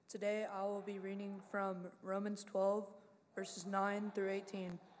Today I will be reading from Romans 12, verses 9 through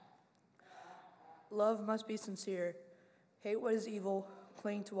 18. Love must be sincere. Hate what is evil,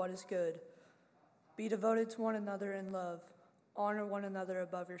 cling to what is good. Be devoted to one another in love. Honor one another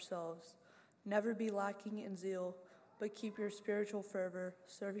above yourselves. Never be lacking in zeal, but keep your spiritual fervor,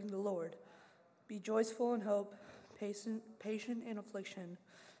 serving the Lord. Be joyful in hope, patient in affliction,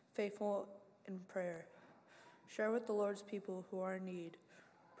 faithful in prayer. Share with the Lord's people who are in need.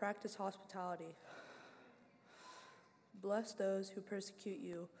 Practice hospitality. Bless those who persecute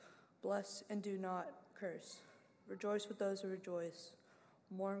you. Bless and do not curse. Rejoice with those who rejoice.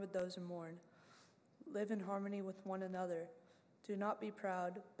 Mourn with those who mourn. Live in harmony with one another. Do not be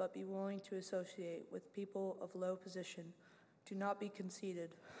proud, but be willing to associate with people of low position. Do not be conceited.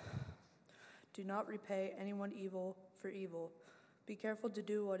 Do not repay anyone evil for evil. Be careful to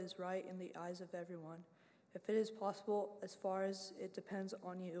do what is right in the eyes of everyone. If it is possible, as far as it depends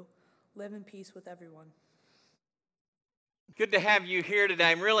on you, live in peace with everyone. Good to have you here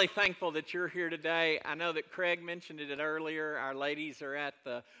today. I'm really thankful that you're here today. I know that Craig mentioned it earlier. Our ladies are at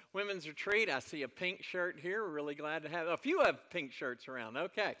the women's retreat. I see a pink shirt here. We're really glad to have a few of pink shirts around.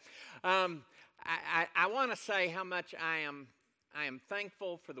 Okay. I want to say how much I am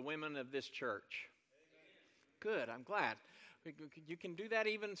thankful for the women of this church. Amen. Good. I'm glad. You can do that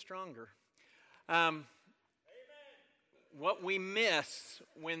even stronger. What we miss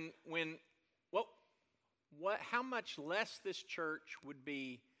how much less this church would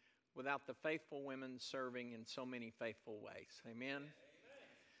be without the faithful women serving in so many faithful ways. Amen?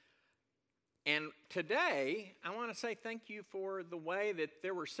 And today, I want to say thank you for the way that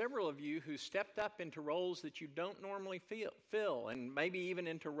there were several of you who stepped up into roles that you don't normally fill, and maybe even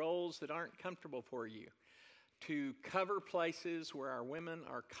into roles that aren't comfortable for you, to cover places where our women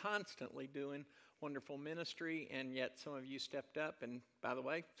are constantly doing wonderful ministry, and yet some of you stepped up, and by the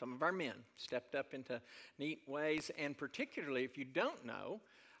way, some of our men stepped up into neat ways, and particularly, if you don't know,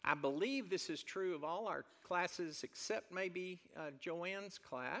 I believe this is true of all our classes except maybe Joanne's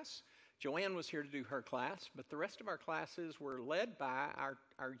class. Joanne was here to do her class, but the rest of our classes were led by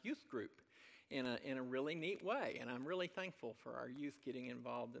our youth group in a really neat way, and I'm really thankful for our youth getting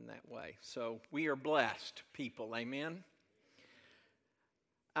involved in that way. So we are blessed people, amen?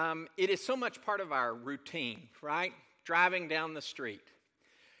 It is so much part of our routine, right? Driving down the street.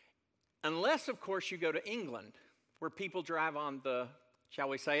 Unless, of course, you go to England, where people drive on the, shall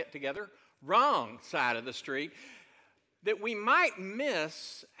we say it together, wrong side of the street, that we might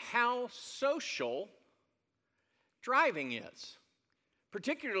miss how social driving is,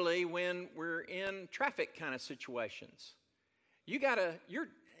 particularly when we're in traffic kind of situations.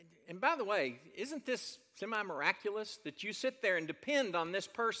 And by the way, isn't this semi-miraculous that you sit there and depend on this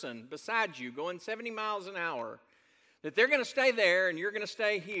person beside you going 70 miles an hour, that they're going to stay there and you're going to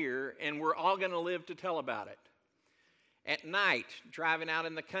stay here and we're all going to live to tell about it? At night, driving out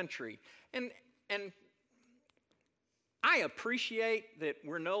in the country. And I appreciate that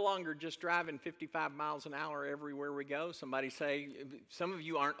we're no longer just driving 55 miles an hour everywhere we go. Somebody say, some of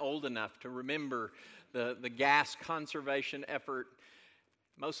you aren't old enough to remember the gas conservation effort.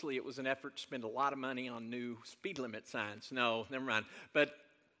 Mostly it was an effort to spend a lot of money on new speed limit signs. No, never mind. But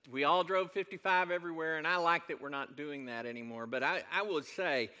we all drove 55 everywhere, and I like that we're not doing that anymore. But I would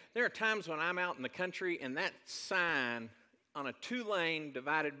say there are times when I'm out in the country and that sign on a 2-lane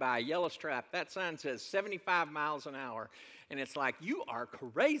divided by a yellow strap, that sign says 75 miles an hour. And it's like, you are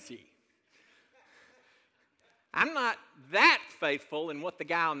crazy. I'm not that faithful in what the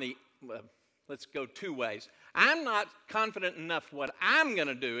guy on the, let's go two ways. I'm not confident enough what I'm going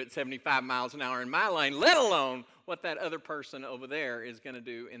to do at 75 miles an hour in my lane, let alone what that other person over there is going to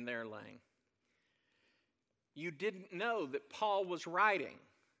do in their lane. You didn't know that Paul was writing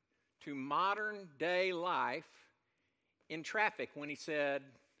to modern day life in traffic when he said,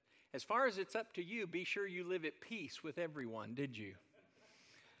 as far as it's up to you, be sure you live at peace with everyone, did you?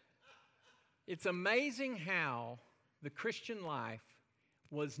 It's amazing how the Christian life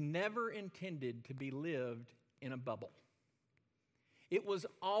was never intended to be lived in a bubble. It was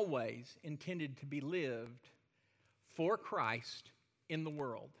always intended to be lived for Christ in the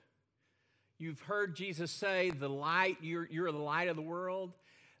world. You've heard Jesus say, the light, you're the light of the world.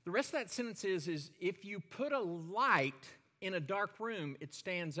 The rest of that sentence is if you put a light in a dark room, it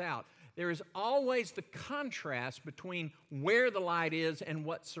stands out. There is always the contrast between where the light is and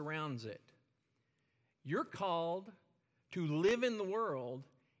what surrounds it. You're called to live in the world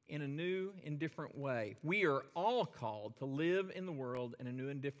in a new and different way. We are all called to live in the world in a new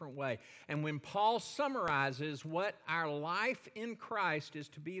and different way. And when Paul summarizes what our life in Christ is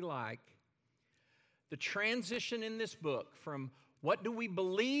to be like, the transition in this book from What do we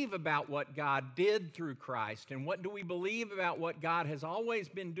believe about what God did through Christ? And what do we believe about what God has always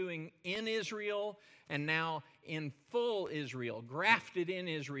been doing in Israel and now in full Israel, grafted in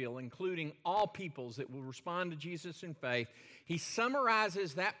Israel, including all peoples that will respond to Jesus in faith? He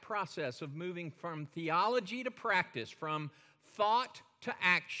summarizes that process of moving from theology to practice, from thought to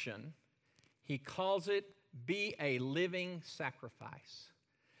action. He calls it, be a living sacrifice.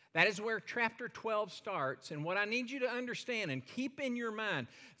 That is where chapter 12 starts. And what I need you to understand and keep in your mind,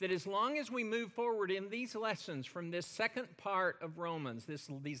 that as long as we move forward in these lessons from this second part of Romans,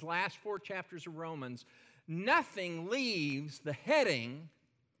 these last 4 chapters of Romans, nothing leaves the heading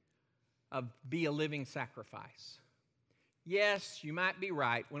of be a living sacrifice. Yes, you might be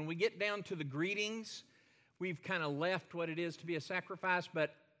right. When we get down to the greetings, we've kind of left what it is to be a sacrifice,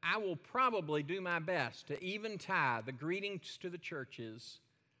 but I will probably do my best to even tie the greetings to the churches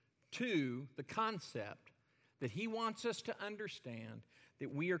to the concept that he wants us to understand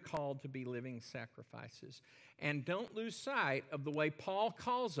that we are called to be living sacrifices. And don't lose sight of the way Paul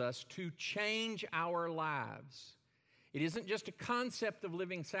calls us to change our lives. It isn't just a concept of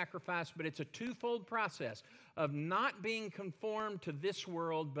living sacrifice, but it's a twofold process of not being conformed to this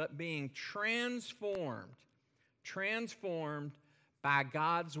world, but being transformed by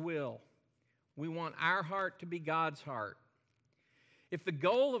God's will. We want our heart to be God's heart. If the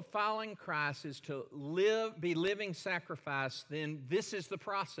goal of following Christ is to be living sacrifice, then this is the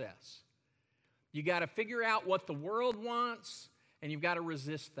process. You got to figure out what the world wants, and you've got to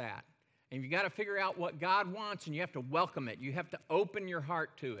resist that. And you've got to figure out what God wants, and you have to welcome it. You have to open your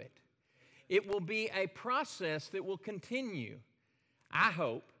heart to it. It will be a process that will continue, I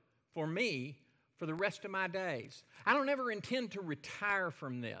hope, for me, for the rest of my days. I don't ever intend to retire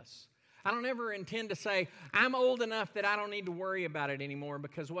from this. I don't ever intend to say, I'm old enough that I don't need to worry about it anymore,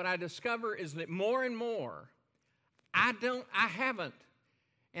 because what I discover is that more and more, I haven't,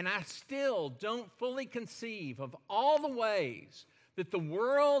 and I still don't fully conceive of all the ways that the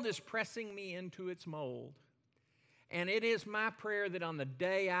world is pressing me into its mold. And it is my prayer that on the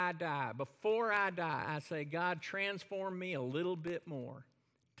day I die, before I die, I say, God, transform me a little bit more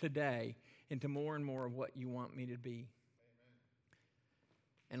today into more and more of what you want me to be.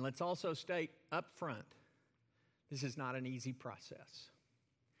 And let's also state up front, this is not an easy process.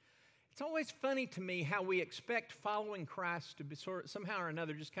 It's always funny to me how we expect following Christ to be somehow or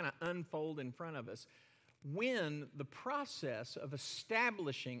another just kind of unfold in front of us, when the process of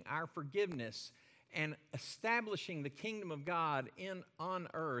establishing our forgiveness and establishing the kingdom of God on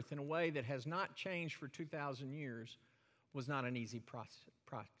earth in a way that has not changed for 2,000 years was not an easy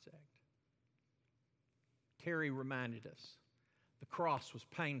project. Terry reminded us. The cross was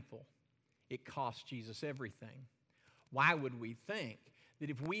painful. It cost Jesus everything. Why would we think that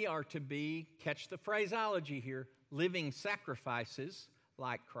if we are to be, catch the phraseology here, living sacrifices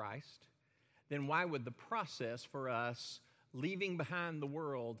like Christ, then why would the process for us leaving behind the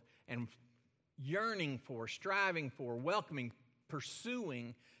world and yearning for, striving for, welcoming,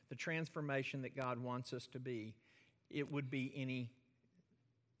 pursuing the transformation that God wants us to be, it would be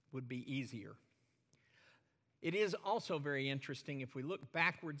easier? It is also very interesting if we look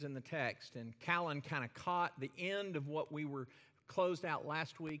backwards in the text, and Callan kind of caught the end of what we were closed out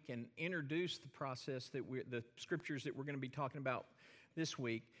last week and introduced the process the scriptures that we're going to be talking about this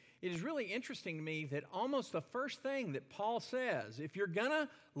week. It is really interesting to me that almost the first thing that Paul says, if you're going to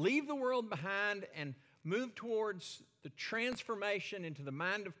leave the world behind and move towards the transformation into the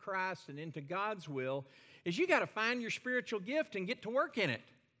mind of Christ and into God's will, is you got to find your spiritual gift and get to work in it.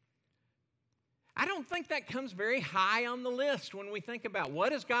 I don't think that comes very high on the list when we think about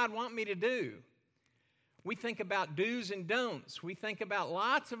what does God want me to do. We think about do's and don'ts. We think about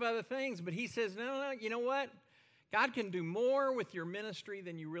lots of other things, but he says, no, you know what? God can do more with your ministry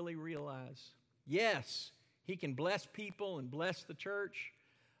than you really realize. Yes, he can bless people and bless the church,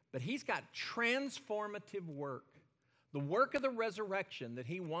 but he's got transformative work, the work of the resurrection that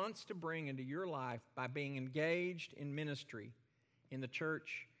he wants to bring into your life by being engaged in ministry in the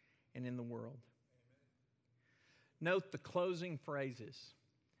church and in the world. Note the closing phrases.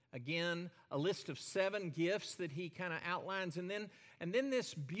 Again, a list of 7 gifts that he kind of outlines, and then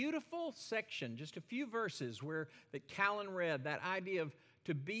this beautiful section, just a few verses that Callan read, that idea of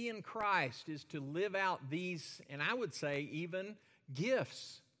to be in Christ is to live out these, and I would say even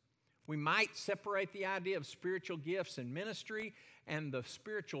gifts. We might separate the idea of spiritual gifts and ministry and the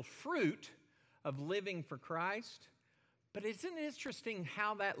spiritual fruit of living for Christ. But isn't it interesting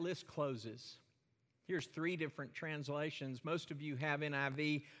how that list closes? Here's 3 different translations. Most of you have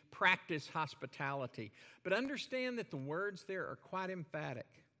NIV, practice hospitality. But understand that the words there are quite emphatic.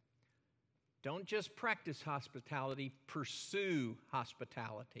 Don't just practice hospitality, pursue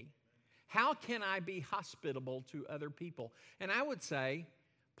hospitality. How can I be hospitable to other people? And I would say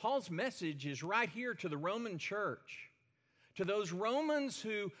Paul's message is right here to the Roman church, to those Romans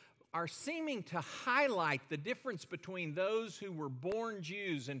who are seeming to highlight the difference between those who were born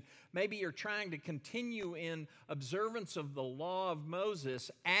Jews and maybe are trying to continue in observance of the law of Moses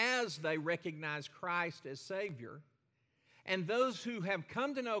as they recognize Christ as Savior, and those who have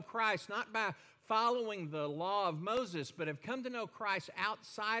come to know Christ not by following the law of Moses, but have come to know Christ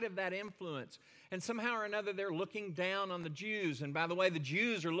outside of that influence. And somehow or another, they're looking down on the Jews. And by the way, the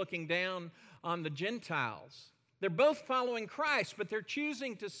Jews are looking down on the Gentiles. They're both following Christ, but they're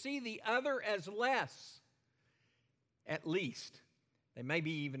choosing to see the other as less, at least. They may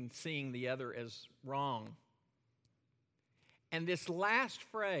be even seeing the other as wrong. And this last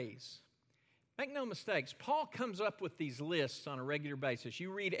phrase, make no mistakes, Paul comes up with these lists on a regular basis.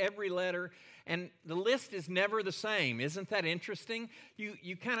 You read every letter, and the list is never the same. Isn't that interesting?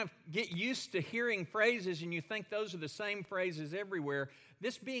 You kind of get used to hearing phrases, and you think those are the same phrases everywhere.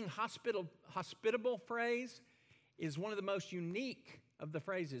 This being hospitable phrase is one of the most unique of the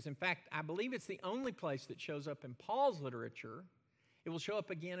phrases. In fact, I believe it's the only place that shows up in Paul's literature. It will show up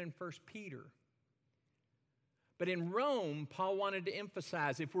again in 1 Peter. But in Rome, Paul wanted to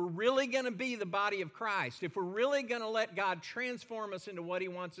emphasize, if we're really going to be the body of Christ, if we're really going to let God transform us into what He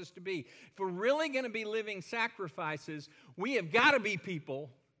wants us to be, if we're really going to be living sacrifices, we have got to be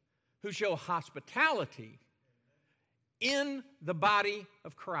people who show hospitality in the body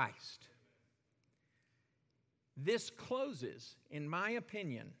of Christ. This closes, in my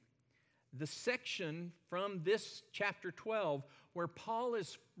opinion, the section from this chapter 12 where Paul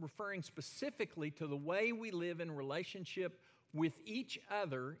is referring specifically to the way we live in relationship with each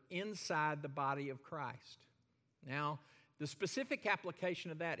other inside the body of Christ. Now, the specific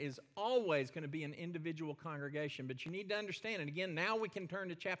application of that is always going to be an individual congregation, but you need to understand, and again, now we can turn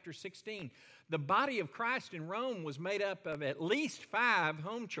to chapter 16. The body of Christ in Rome was made up of at least 5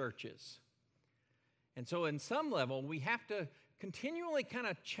 home churches. And so in some level, we have to continually kind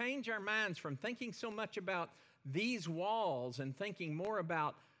of change our minds from thinking so much about these walls and thinking more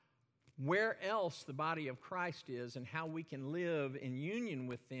about where else the body of Christ is and how we can live in union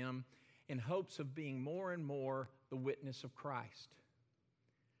with them in hopes of being more and more the witness of Christ.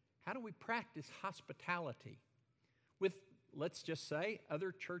 How do we practice hospitality with, let's just say,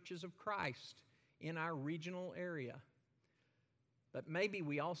 other churches of Christ in our regional area? But maybe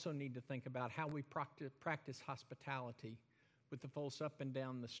we also need to think about how we practice hospitality with the folks up and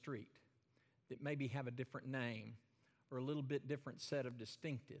down the street that maybe have a different name or a little bit different set of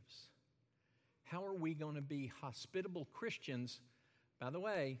distinctives. How are we going to be hospitable Christians, by the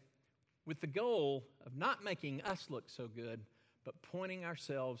way, with the goal of not making us look so good, but pointing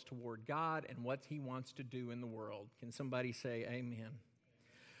ourselves toward God and what He wants to do in the world? Can somebody say amen?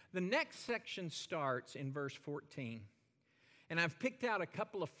 The next section starts in verse 14. And I've picked out a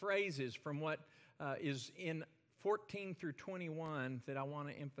couple of phrases from what is in 14 through 21 that I want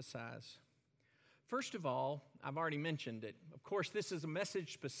to emphasize. First of all, I've already mentioned it. Of course, this is a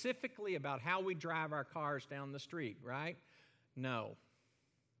message specifically about how we drive our cars down the street, right? No.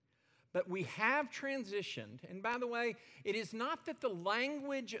 But we have transitioned, and by the way, it is not that the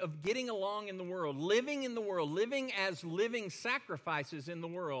language of getting along in the world, living as living sacrifices in the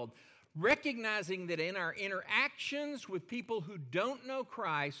world, recognizing that in our interactions with people who don't know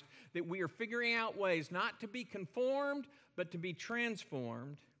Christ, that we are figuring out ways not to be conformed, but to be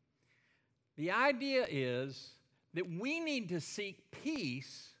transformed. The idea is that we need to seek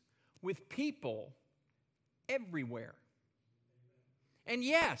peace with people everywhere. And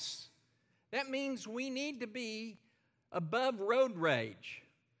yes, that means we need to be above road rage,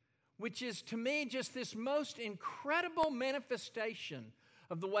 which is to me just this most incredible manifestation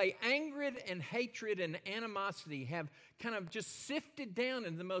of the way anger and hatred and animosity have kind of just sifted down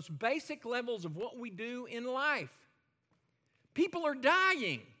into the most basic levels of what we do in life. People are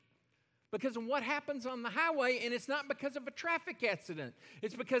dying because of what happens on the highway, and it's not because of a traffic accident.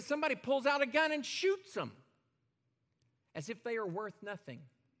 It's because somebody pulls out a gun and shoots them as if they are worth nothing.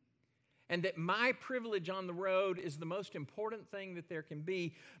 And that my privilege on the road is the most important thing that there can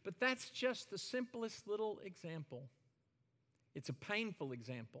be, but that's just the simplest little example. It's a painful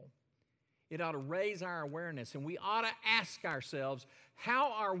example. It ought to raise our awareness, and we ought to ask ourselves,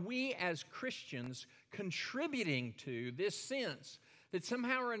 how are we as Christians contributing to this sense that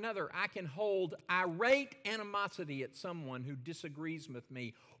somehow or another I can hold irate animosity at someone who disagrees with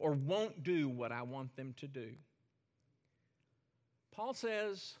me or won't do what I want them to do? Paul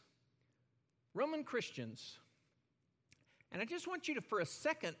says, Roman Christians, And I just want you to, for a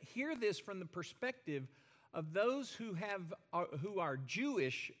second, hear this from the perspective of those who are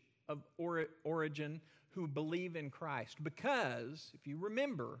Jewish of origin, who believe in Christ. Because, if you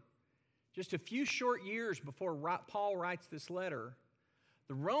remember, just a few short years before Paul writes this letter,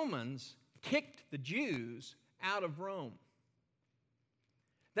 the Romans kicked the Jews out of Rome.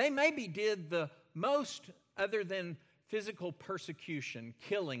 They maybe did the most, other than physical persecution,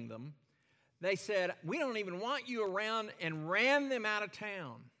 killing them. They said, we don't even want you around, and ran them out of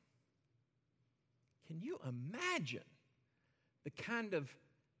town. Can you imagine the kind of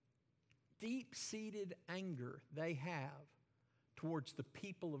deep-seated anger they have towards the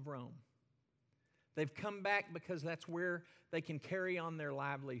people of Rome? They've come back because that's where they can carry on their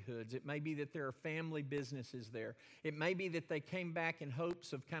livelihoods. It may be that there are family businesses there. It may be that they came back in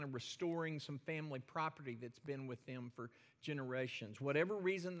hopes of kind of restoring some family property that's been with them for generations. Whatever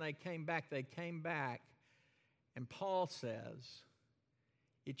reason they came back, and Paul says,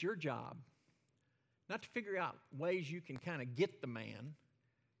 it's your job not to figure out ways you can kind of get the man,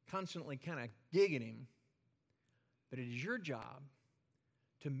 constantly kind of dig at him, but it is your job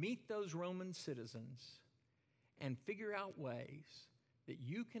to meet those Roman citizens and figure out ways that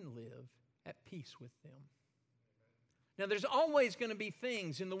you can live at peace with them. Now, there's always going to be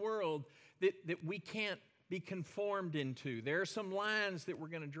things in the world that we can't be conformed into. There are some lines that we're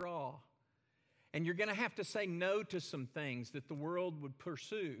going to draw. And you're going to have to say no to some things that the world would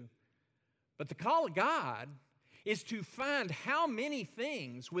pursue. But the call of God is to find how many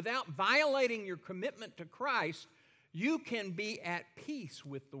things, without violating your commitment to Christ, you can be at peace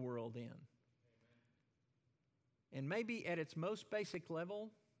with the world in. And maybe at its most basic level,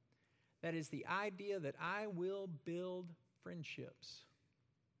 that is the idea that I will build friendships.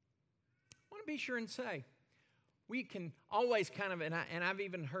 I want to be sure and say, we can always kind of, and I've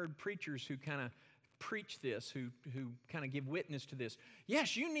even heard preachers who kind of preach this, who kind of give witness to this.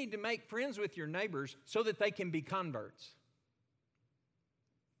 Yes, you need to make friends with your neighbors so that they can be converts.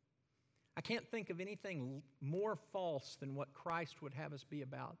 I can't think of anything more false than what Christ would have us be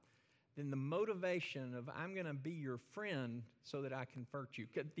about, than the motivation of I'm going to be your friend so that I convert you.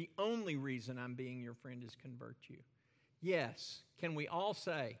 The only reason I'm being your friend is convert you. Yes, can we all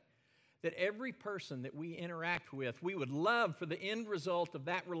say that every person that we interact with, we would love for the end result of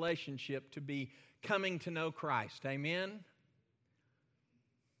that relationship to be coming to know Christ. Amen?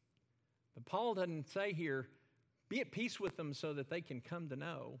 But Paul doesn't say here, be at peace with them so that they can come to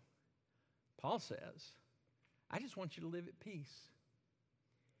know. Paul says, I just want you to live at peace.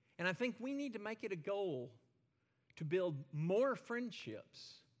 And I think we need to make it a goal to build more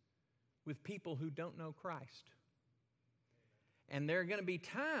friendships with people who don't know Christ. And there are going to be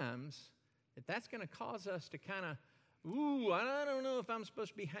times that that's going to cause us to kind of, I don't know if I'm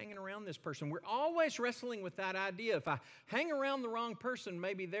supposed to be hanging around this person. We're always wrestling with that idea. If I hang around the wrong person,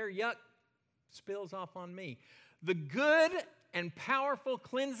 maybe their yuck spills off on me. The good and powerful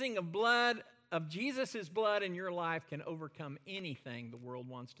cleansing of blood, of Jesus' blood in your life, can overcome anything the world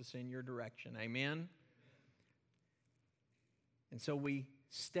wants to send your direction. Amen? And so we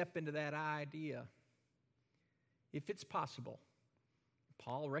step into that idea. If it's possible,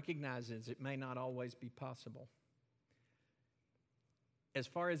 Paul recognizes it may not always be possible. As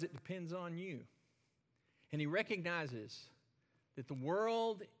far as it depends on you. And he recognizes that the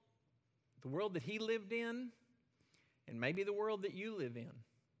world that he lived in, and maybe the world that you live in,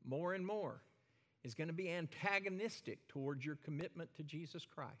 more and more, is going to be antagonistic towards your commitment to Jesus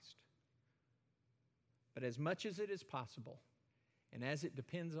Christ. But as much as it is possible, and as it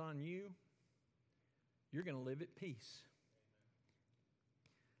depends on you, you're going to live at peace.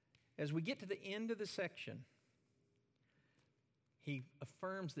 As we get to the end of the section, he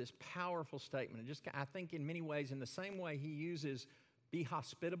affirms this powerful statement. I think in many ways, in the same way he uses be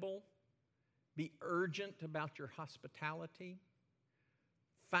hospitable, be urgent about your hospitality,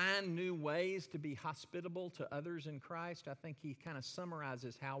 find new ways to be hospitable to others in Christ. I think he kind of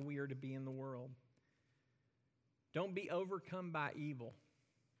summarizes how we are to be in the world. Don't be overcome by evil.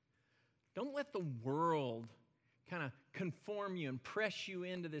 Don't let the world kind of conform you and press you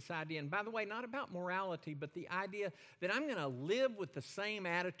into this idea. And by the way, not about morality, but the idea that I'm going to live with the same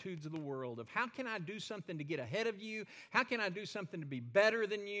attitudes of the world of how can I do something to get ahead of you? How can I do something to be better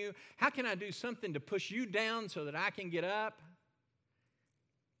than you? How can I do something to push you down so that I can get up?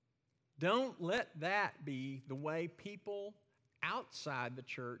 Don't let that be the way people outside the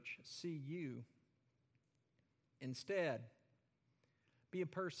church see you. Instead, be a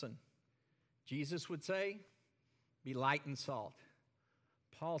person. Jesus would say, be light and salt.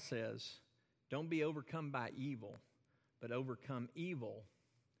 Paul says, don't be overcome by evil, but overcome evil.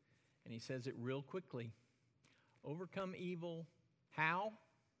 And he says it real quickly. Overcome evil. How?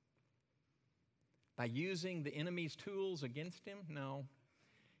 By using the enemy's tools against him? No.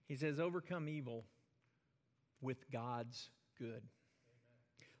 He says, overcome evil with God's good.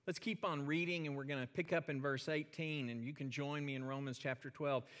 Let's keep on reading, and we're going to pick up in verse 18, and you can join me in Romans chapter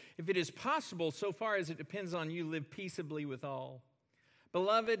 12. If it is possible, so far as it depends on you, live peaceably with all.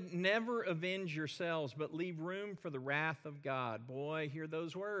 Beloved, never avenge yourselves, but leave room for the wrath of God. Boy, hear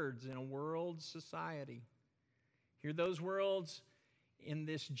those words in a world society. Hear those words in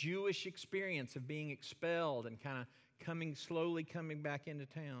this Jewish experience of being expelled and kind of slowly coming back into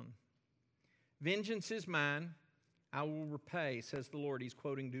town. Vengeance is mine. I will repay, says the Lord. He's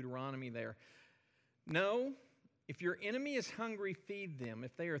quoting Deuteronomy there. No, if your enemy is hungry, feed them.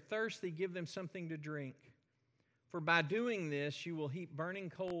 If they are thirsty, give them something to drink. For by doing this, you will heap burning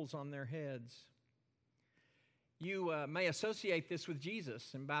coals on their heads. You may associate this with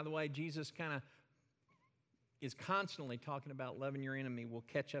Jesus. And by the way, Jesus kind of is constantly talking about loving your enemy. We'll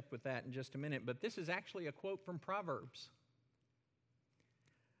catch up with that in just a minute. But this is actually a quote from Proverbs.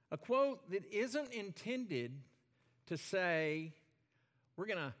 A quote that isn't intended to say we're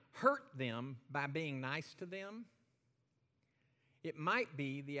going to hurt them by being nice to them. It might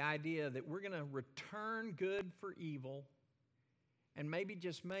be the idea that we're going to return good for evil, and maybe,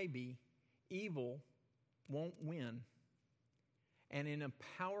 just maybe, evil won't win. And in a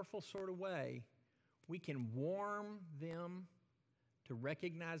powerful sort of way, we can warm them to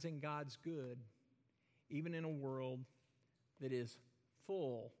recognizing God's good, even in a world that is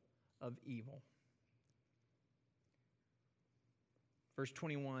full of evil. Verse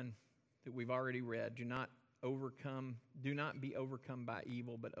 21 that we've already read, do not be overcome by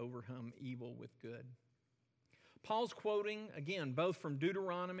evil, but overcome evil with good. Paul's quoting, again, both from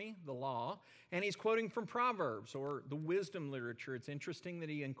Deuteronomy, the law, and he's quoting from Proverbs, or the wisdom literature. It's interesting that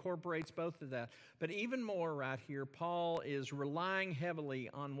he incorporates both of that. But even more right here, Paul is relying heavily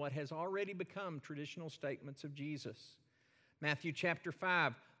on what has already become traditional statements of Jesus. Matthew chapter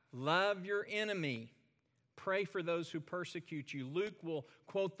 5, love your enemy. Pray for those who persecute you. Luke will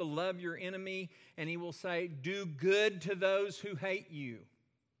quote the love your enemy, and he will say, do good to those who hate you.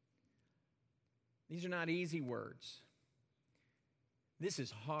 These are not easy words. This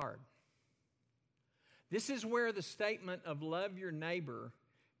is hard. This is where the statement of love your neighbor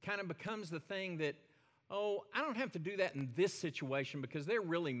kind of becomes the thing that, oh, I don't have to do that in this situation because they're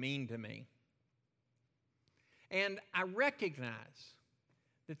really mean to me. And I recognize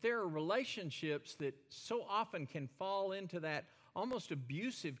that there are relationships that so often can fall into that almost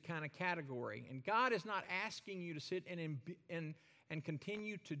abusive kind of category. And God is not asking you to sit and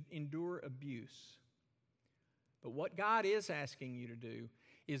continue to endure abuse. But what God is asking you to do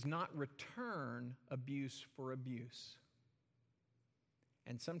is not return abuse for abuse.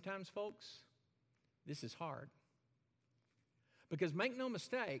 And sometimes, folks, this is hard. Because make no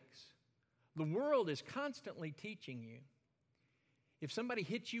mistakes, the world is constantly teaching you. If somebody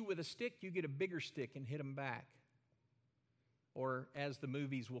hits you with a stick, you get a bigger stick and hit them back. Or, as the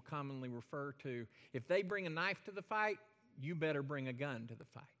movies will commonly refer to, if they bring a knife to the fight, you better bring a gun to the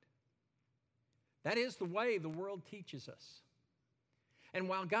fight. That is the way the world teaches us. And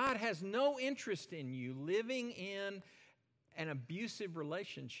while God has no interest in you living in an abusive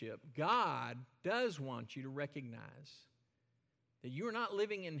relationship, God does want you to recognize that you are not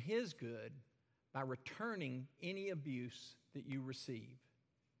living in His good by returning any abuse that you receive,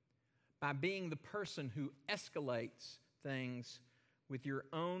 by being the person who escalates things with your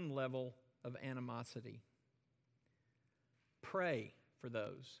own level of animosity. Pray for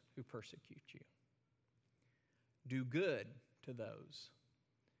those who persecute you. Do good to those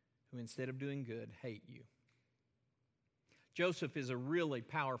who, instead of doing good, hate you. Joseph is a really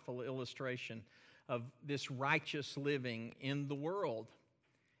powerful illustration of this righteous living in the world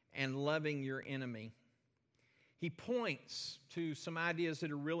and loving your enemy. He points to some ideas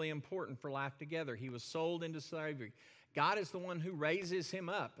that are really important for life together. He was sold into slavery. God is the one who raises him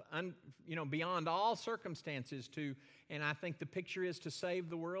up, beyond all circumstances and I think the picture is to save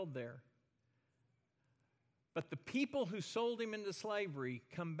the world there. But the people who sold him into slavery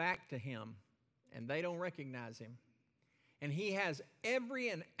come back to him, and they don't recognize him. And he has every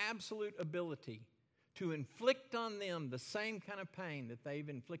and absolute ability to inflict on them the same kind of pain that they've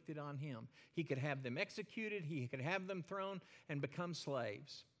inflicted on him. He could have them executed, he could have them thrown and become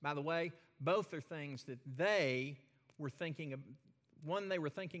slaves. By the way, both are things that they were thinking of. One they were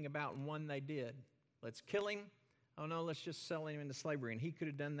thinking about and one they did. Let's kill him. Oh no, let's just sell him into slavery. And he could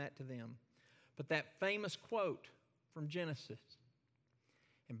have done that to them. But that famous quote from Genesis,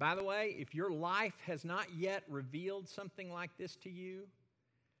 and by the way, if your life has not yet revealed something like this to you,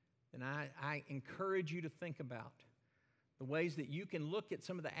 then I encourage you to think about the ways that you can look at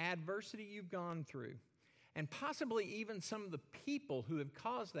some of the adversity you've gone through and possibly even some of the people who have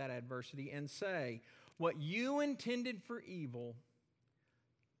caused that adversity and say, what you intended for evil,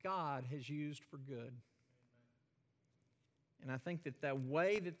 God has used for good. And I think that the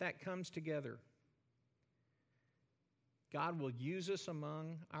way that comes together, God will use us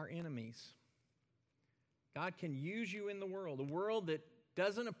among our enemies. God can use you in the world, a world that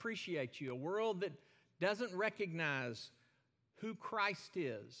doesn't appreciate you, a world that doesn't recognize who Christ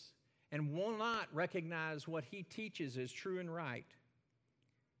is and will not recognize what He teaches as true and right.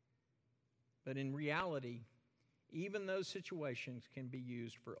 But in reality, even those situations can be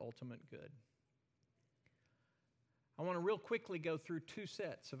used for ultimate good. I want to real quickly go through two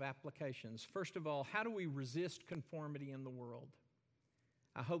sets of applications. First of all, how do we resist conformity in the world?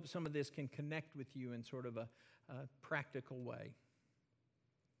 I hope some of this can connect with you in sort of a practical way.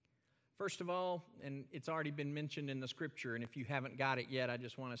 First of all, and it's already been mentioned in the Scripture, and if you haven't got it yet, I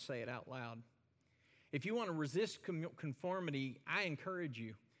just want to say it out loud. If you want to resist conformity, I encourage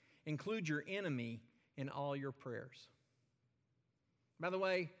you, include your enemy in all your prayers. By the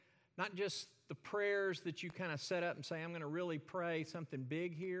way, not just the prayers that you kind of set up and say, I'm going to really pray something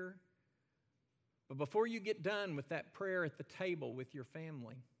big here, but before you get done with that prayer at the table with your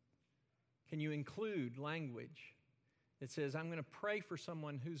family, can you include language that says, I'm going to pray for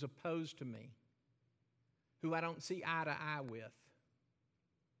someone who's opposed to me, who I don't see eye to eye with?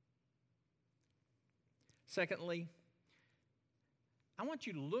 Secondly, I want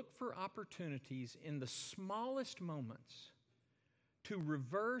you to look for opportunities in the smallest moments to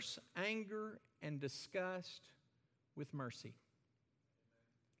reverse anger and disgust with mercy.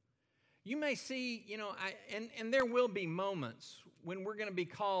 You may see, and there will be moments when we're going to be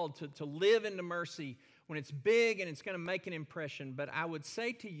called to live into mercy, when it's big and it's going to make an impression. But I would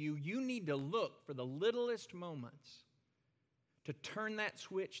say to you, you need to look for the littlest moments to turn that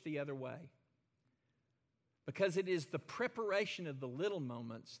switch the other way. Because it is the preparation of the little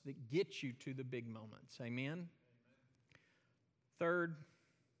moments that gets you to the big moments. Amen? Third,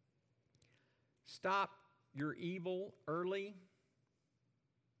 stop your evil early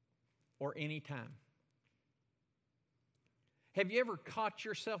or anytime. Have you ever caught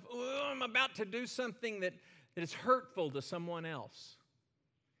yourself, I'm about to do something that is hurtful to someone else?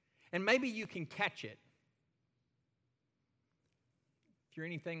 And maybe you can catch it. If you're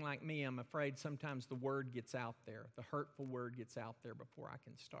anything like me, I'm afraid sometimes the word gets out there. The hurtful word gets out there before I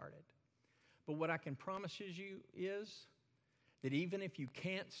can start it. But what I can promise you is that even if you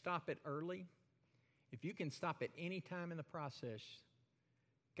can't stop it early, if you can stop at any time in the process,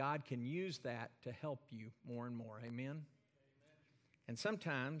 God can use that to help you more and more. Amen? Amen. And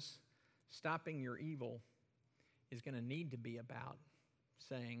sometimes stopping your evil is going to need to be about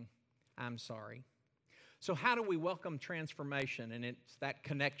saying, I'm sorry. So how do we welcome transformation? And it's that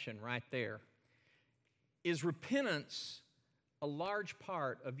connection right there. Is repentance a large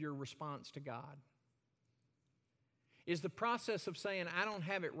part of your response to God? Is the process of saying, I don't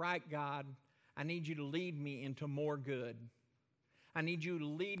have it right, God, I need you to lead me into more good. I need you to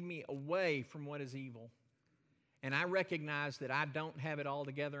lead me away from what is evil. And I recognize that I don't have it all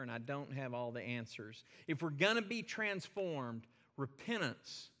together and I don't have all the answers. If we're going to be transformed,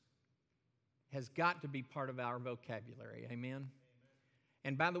 repentance has got to be part of our vocabulary. Amen? Amen?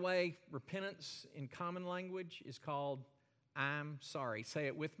 And by the way, repentance in common language is called I'm sorry. Say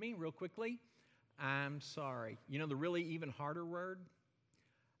it with me real quickly. I'm sorry. You know the really even harder word?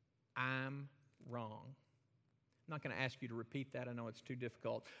 I'm wrong. I'm not going to ask you to repeat that. I know it's too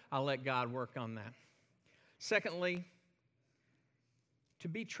difficult. I'll let God work on that. Secondly, to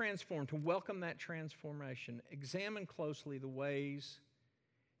be transformed, to welcome that transformation, examine closely the ways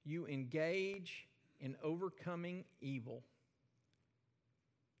you engage in overcoming evil.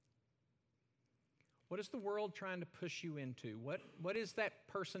 What is the world trying to push you into? What is that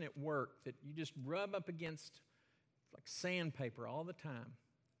person at work that you just rub up against like sandpaper all the time?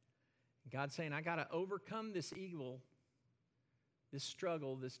 God's saying, I got to overcome this evil, this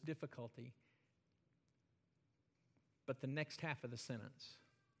struggle, this difficulty. But the next half of the sentence,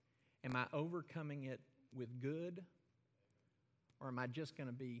 am I overcoming it with good, or am I just going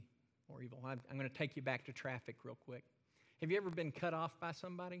to be more evil? I'm going to take you back to traffic real quick. Have you ever been cut off by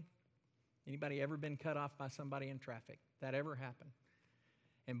somebody? Anybody ever been cut off by somebody in traffic? That ever happened?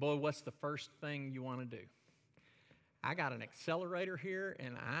 And boy, what's the first thing you want to do? I got an accelerator here,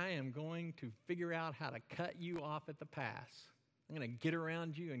 and I am going to figure out how to cut you off at the pass. I'm going to get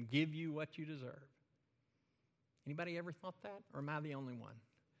around you and give you what you deserve. Anybody ever thought that, or am I the only one?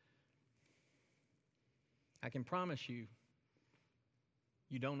 I can promise you,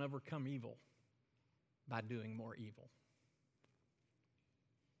 You don't overcome evil by doing more evil.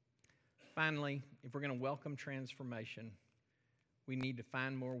 Finally, if we're going to welcome transformation, we need to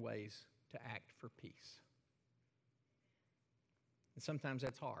find more ways to act for peace. And sometimes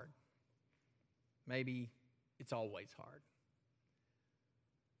that's hard. Maybe it's always hard.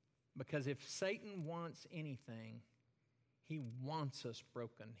 Because if Satan wants anything, he wants us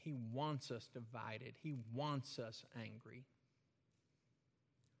broken. He wants us divided. He wants us angry.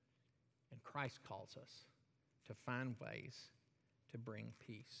 And Christ calls us to find ways to bring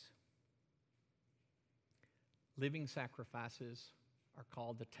peace. Living sacrifices are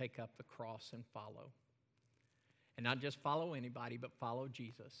called to take up the cross and follow. And not just follow anybody, but follow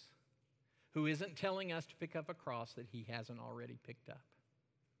Jesus, who isn't telling us to pick up a cross that he hasn't already picked up.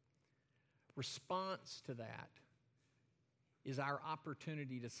 Response to that is our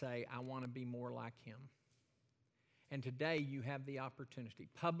opportunity to say, I want to be more like him. And today you have the opportunity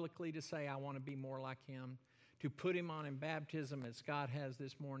publicly to say, I want to be more like him, to put him on in baptism as Scott has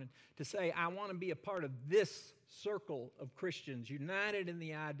this morning, to say, I want to be a part of this circle of Christians united in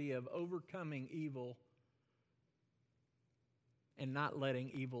the idea of overcoming evil and not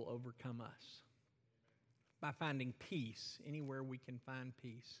letting evil overcome us. By finding peace anywhere we can find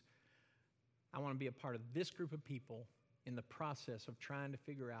peace. I want to be a part of this group of people in the process of trying to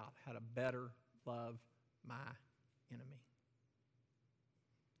figure out how to better love my enemy.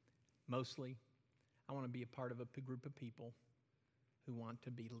 Mostly, I want to be a part of a group of people who want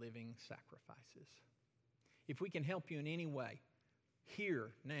to be living sacrifices. If we can help you in any way,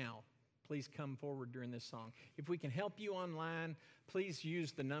 here, now, please come forward during this song. If we can help you online, please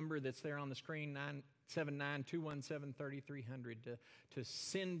use the number that's there on the screen, 979-217-3300, to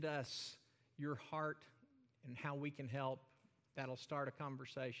send us your heart and how we can help. That'll start a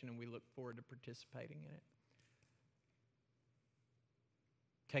conversation, and we look forward to participating in it.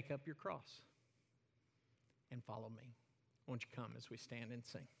 Take up your cross and follow me. Won't you come as we stand and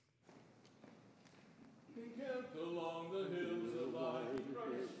sing? Encamped along the hills of life,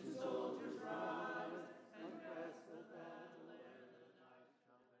 Christ